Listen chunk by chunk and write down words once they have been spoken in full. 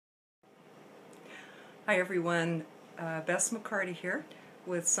Hi everyone, Bess McCarty here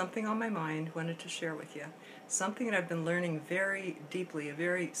with something on my mind wanted to share with you. Something that I've been learning very deeply, a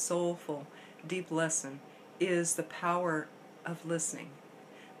very soulful, deep lesson, is the power of listening.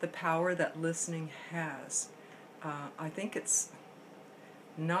 The power that listening has. I think it's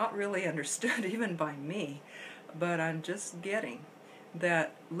not really understood even by me, but I'm just getting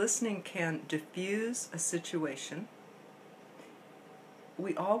that listening can diffuse a situation.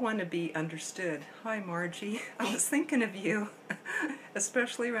 We all want to be understood. Hi, Margie. I was thinking of you,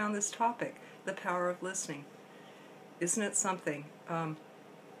 especially around this topic, the power of listening. Isn't it something?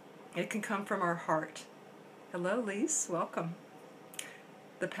 It can come from our heart. Hello, Lise. Welcome.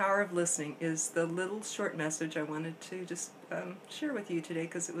 The power of listening is the little short message I wanted to just share with you today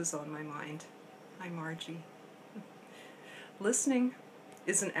because it was on my mind. Hi, Margie. Listening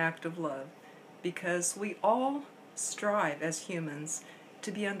is an act of love because we all strive as humans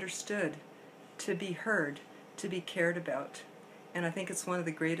to be understood, to be heard, to be cared about. And I think it's one of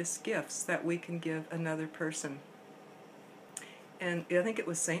the greatest gifts that we can give another person. And I think it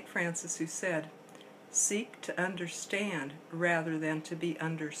was St. Francis who said, seek to understand rather than to be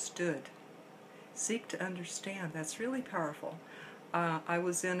understood. Seek to understand. That's really powerful. I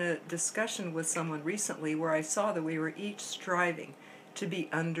was in a discussion with someone recently where I saw that we were each striving to be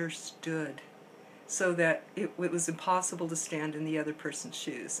understood, so that it was impossible to stand in the other person's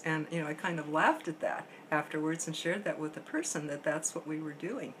shoes. And I kind of laughed at that afterwards and shared that with the person, that that's what we were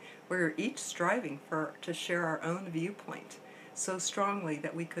doing. We were each striving to share our own viewpoint so strongly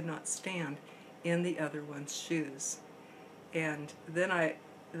that we could not stand in the other one's shoes. And then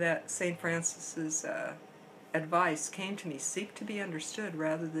that St. Francis's advice came to me: seek to be understood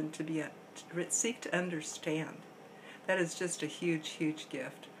rather than seek to understand. That is just a huge, huge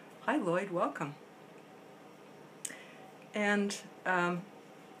gift. Hi, Lloyd. Welcome. And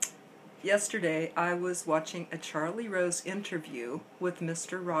yesterday I was watching a Charlie Rose interview with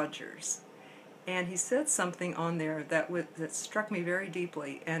Mr. Rogers, and he said something on there that struck me very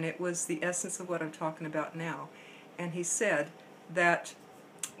deeply, and it was the essence of what I'm talking about now. And he said that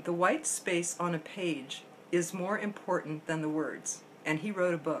the white space on a page is more important than the words, and he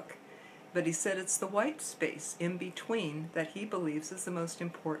wrote a book. But he said it's the white space in between that he believes is the most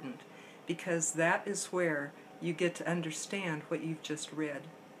important, because that is where you get to understand what you've just read.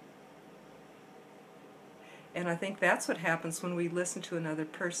 And I think that's what happens when we listen to another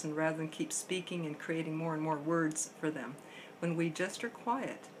person rather than keep speaking and creating more and more words for them. When we just are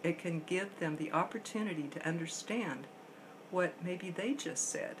quiet, it can give them the opportunity to understand what maybe they just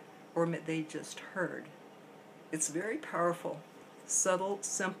said or they just heard. It's a very powerful, subtle,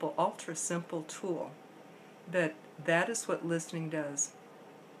 simple, ultra simple tool. But that is what listening does.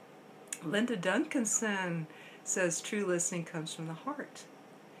 Linda Duncanson says true listening comes from the heart.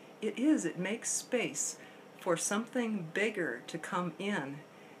 It is. It makes space for something bigger to come in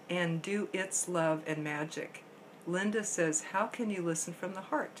and do its love and magic. Linda says, how can you listen from the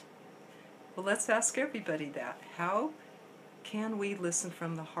heart? Well, let's ask everybody that. How can we listen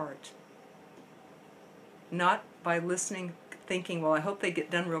from the heart? Not by listening, thinking, well, I hope they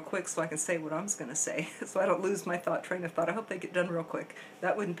get done real quick so I can say what I'm going to say, so I don't lose my train of thought. I hope they get done real quick.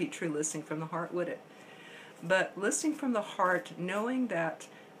 That wouldn't be true listening from the heart, would it? But listening from the heart, knowing that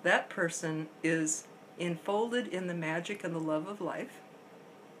that person is enfolded in the magic and the love of life,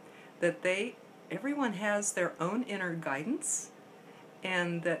 that everyone has their own inner guidance,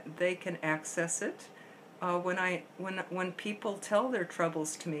 and that they can access it. When people tell their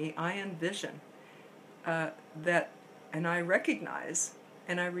troubles to me, I envision that, and I recognize,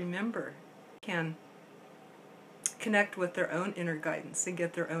 and I remember, can connect with their own inner guidance and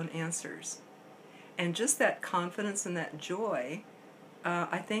get their own answers. And just that confidence and that joy,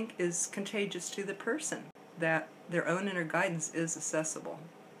 I think, is contagious to the person, that their own inner guidance is accessible,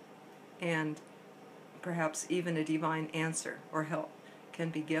 and perhaps even a divine answer or help can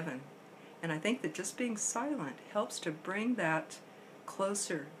be given. And I think that just being silent helps to bring that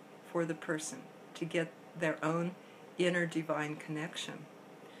closer for the person to get their own inner divine connection.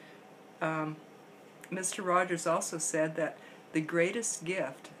 Mr. Rogers also said that the greatest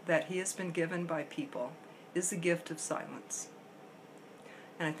gift that he has been given by people is the gift of silence.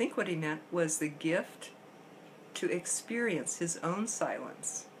 And I think what he meant was the gift to experience his own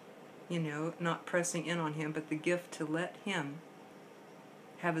silence, not pressing in on him, but the gift to let him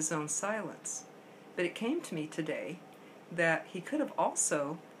have his own silence. But it came to me today that he could have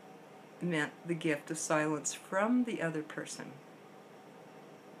also meant the gift of silence from the other person,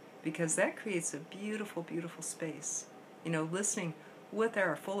 because that creates a beautiful, beautiful space. Listening with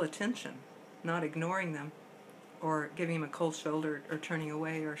our full attention, not ignoring them or giving them a cold shoulder or turning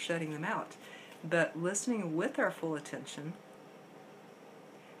away or shutting them out, but listening with our full attention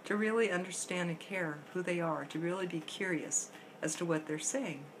to really understand and care who they are, to really be curious as to what they're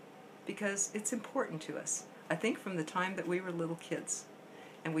saying, because it's important to us. I think from the time that we were little kids,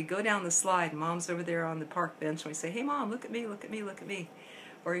 and we go down the slide, Mom's over there on the park bench, and we say, "Hey Mom, look at me, look at me, look at me."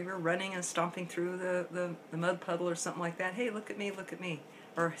 Or you were running and stomping through the mud puddle or something like that. "Hey, look at me, look at me."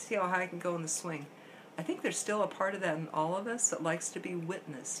 Or see how high I can go in the swing. I think there's still a part of that in all of us that likes to be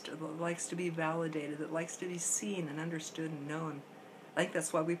witnessed, that likes to be validated, that likes to be seen and understood and known. I think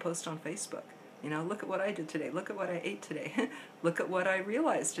that's why we post on Facebook. You know, look at what I did today. Look at what I ate today. Look at what I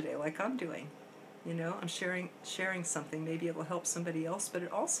realized today, like I'm doing. You know, I'm sharing something. Maybe it will help somebody else, but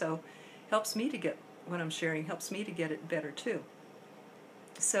it also helps me to get what I'm sharing, helps me to get it better too.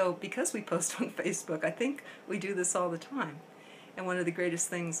 So because we post on Facebook, I think we do this all the time. And one of the greatest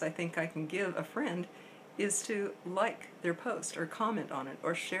things I think I can give a friend is to like their post or comment on it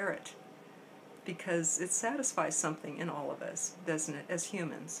or share it, because it satisfies something in all of us, doesn't it, as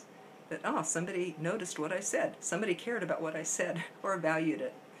humans? That, oh, somebody noticed what I said. Somebody cared about what I said or valued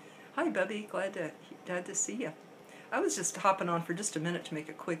it. Hi, Bubby. Glad to see you. I was just hopping on for just a minute to make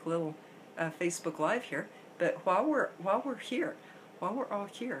a quick little Facebook Live here. But while we're all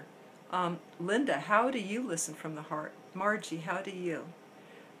here, Linda, how do you listen from the heart? Margie, how do you?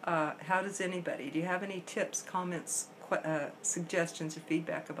 How does anybody? Do you have any tips, comments, suggestions, or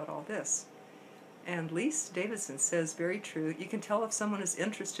feedback about all this? And Lise Davidson says, very true, you can tell if someone is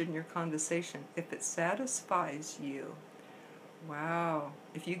interested in your conversation if it satisfies you. Wow.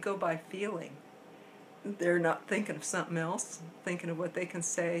 If you go by feeling, they're not thinking of something else, thinking of what they can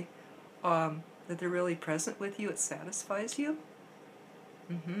say, that they're really present with you, it satisfies you.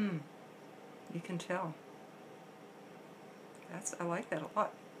 You can tell. I like that a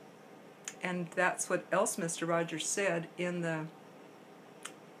lot. And that's what else Mr. Rogers said in the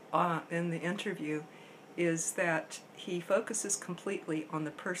interview, is that he focuses completely on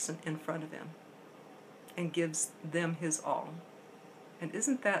the person in front of him and gives them his all. And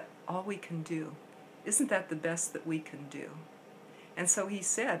isn't that all we can do? Isn't that the best that we can do? And so he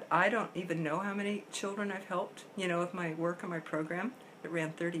said, I don't even know how many children I've helped, you know, with my work on my program that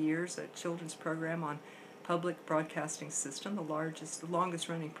ran 30 years, a children's program on public broadcasting system, the longest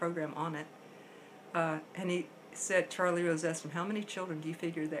running program on it. And he said, Charlie Rose asked him, how many children do you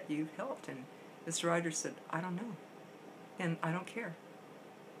figure that you've helped? And Mr. Rogers said, I don't know. And I don't care.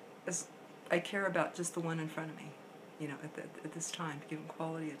 I care about just the one in front of me, you know, at this time, to give him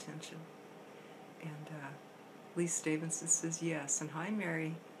quality attention. And Lise Davidson says yes. And hi,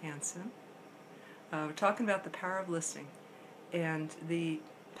 Mary Hanson. We're talking about the power of listening and the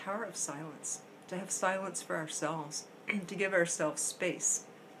power of silence, to have silence for ourselves, to give ourselves space.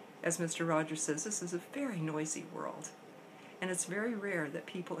 As Mr. Rogers says, this is a very noisy world, and it's very rare that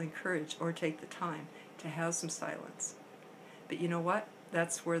people encourage or take the time to have some silence. But you know what?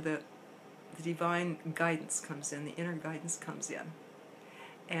 That's where the divine guidance comes in, the inner guidance comes in.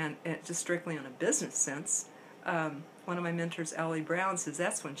 And just strictly on a business sense, one of my mentors, Allie Brown, says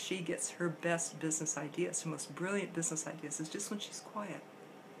that's when she gets her best business ideas, her most brilliant business ideas, is just when she's quiet.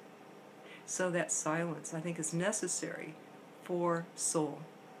 So that silence, I think, is necessary for soul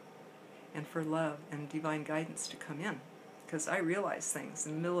and for love and divine guidance to come in. Because I realize things.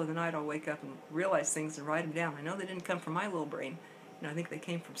 In the middle of the night, I'll wake up and realize things and write them down. I know they didn't come from my little brain. You know, I think they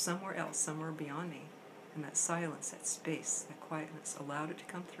came from somewhere else, somewhere beyond me. And that silence, that space, that quietness allowed it to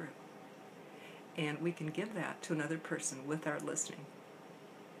come through. And we can give that to another person with our listening.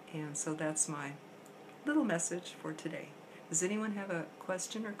 And so that's my little message for today. Does anyone have a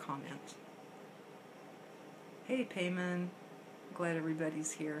question or comment? Hey, Payman. Glad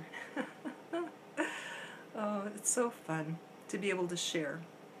everybody's here. Oh, it's so fun to be able to share.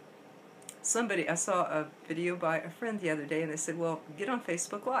 I saw a video by a friend the other day, and they said, well, get on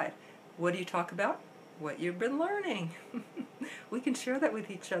Facebook Live. What do you talk about? What you've been learning. We can share that with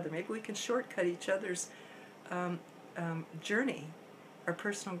each other. Maybe we can shortcut each other's journey, our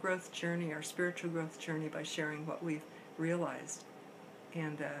personal growth journey, our spiritual growth journey, by sharing what we've realized,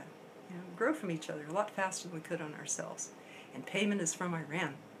 and grow from each other a lot faster than we could on ourselves. And payment is from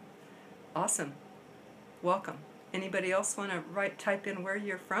Iran. Awesome. Welcome. Anybody else want to type in where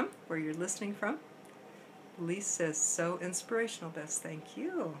you're from, where you're listening from? Lise says, so inspirational, Bess. Thank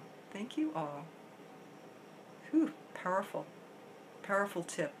you. Thank you all. Whew, powerful. Powerful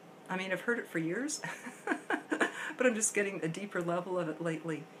tip. I mean, I've heard it for years, but I'm just getting a deeper level of it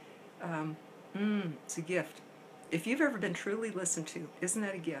lately. It's a gift. If you've ever been truly listened to, isn't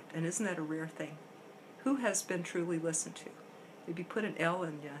that a gift? And isn't that a rare thing? Who has been truly listened to? Maybe put an L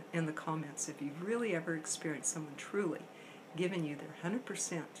in the comments if you've really ever experienced someone truly giving you their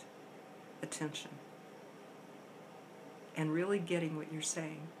 100%. attention and really getting what you're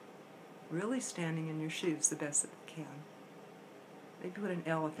saying, really standing in your shoes the best that you can. Maybe put an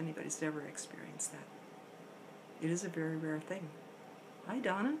L if anybody's ever experienced that. It is a very rare thing. Hi,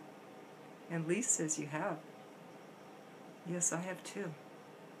 Donna. And Lise says you have. Yes, I have too.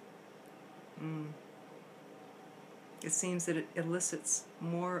 It seems that it elicits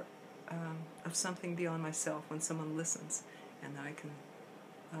more of something beyond myself when someone listens, and I can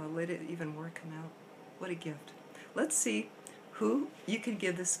let it even more come out. What a gift. Let's see who you can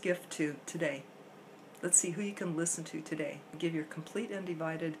give this gift to today. Let's see who you can listen to today. Give your complete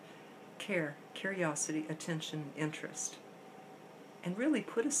undivided care, curiosity, attention, interest. And really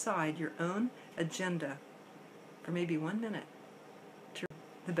put aside your own agenda for maybe 1 minute to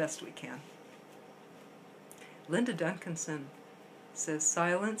the best we can. Linda Duncanson says,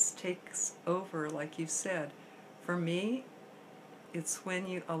 silence takes over, like you said. For me, it's when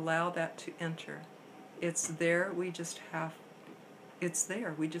you allow that to enter. It's there, we just have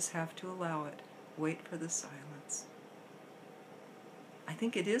to allow it. Wait for the silence. I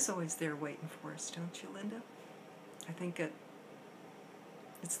think it is always there waiting for us, don't you, Linda? I think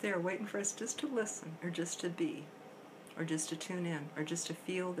it's there waiting for us just to listen, or just to be, or just to tune in, or just to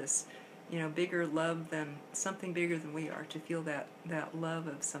feel this, bigger love than something bigger than we are, to feel that love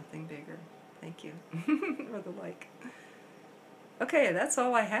of something bigger. Thank you. Or the like. Okay, that's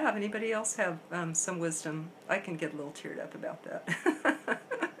all I have. Anybody else have some wisdom? I can get a little teared up about that.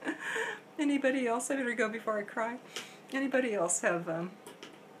 Anybody else? I better go before I cry. Anybody else have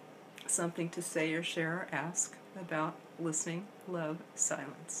something to say or share or ask about listening, love,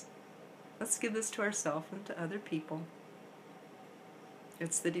 silence? Let's give this to ourselves and to other people.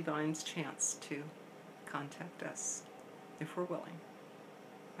 It's the divine's chance to contact us, if we're willing.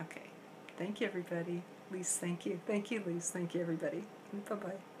 Okay. Thank you, everybody. Lise, thank you. Thank you, Lise. Thank you, everybody.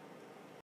 Bye-bye.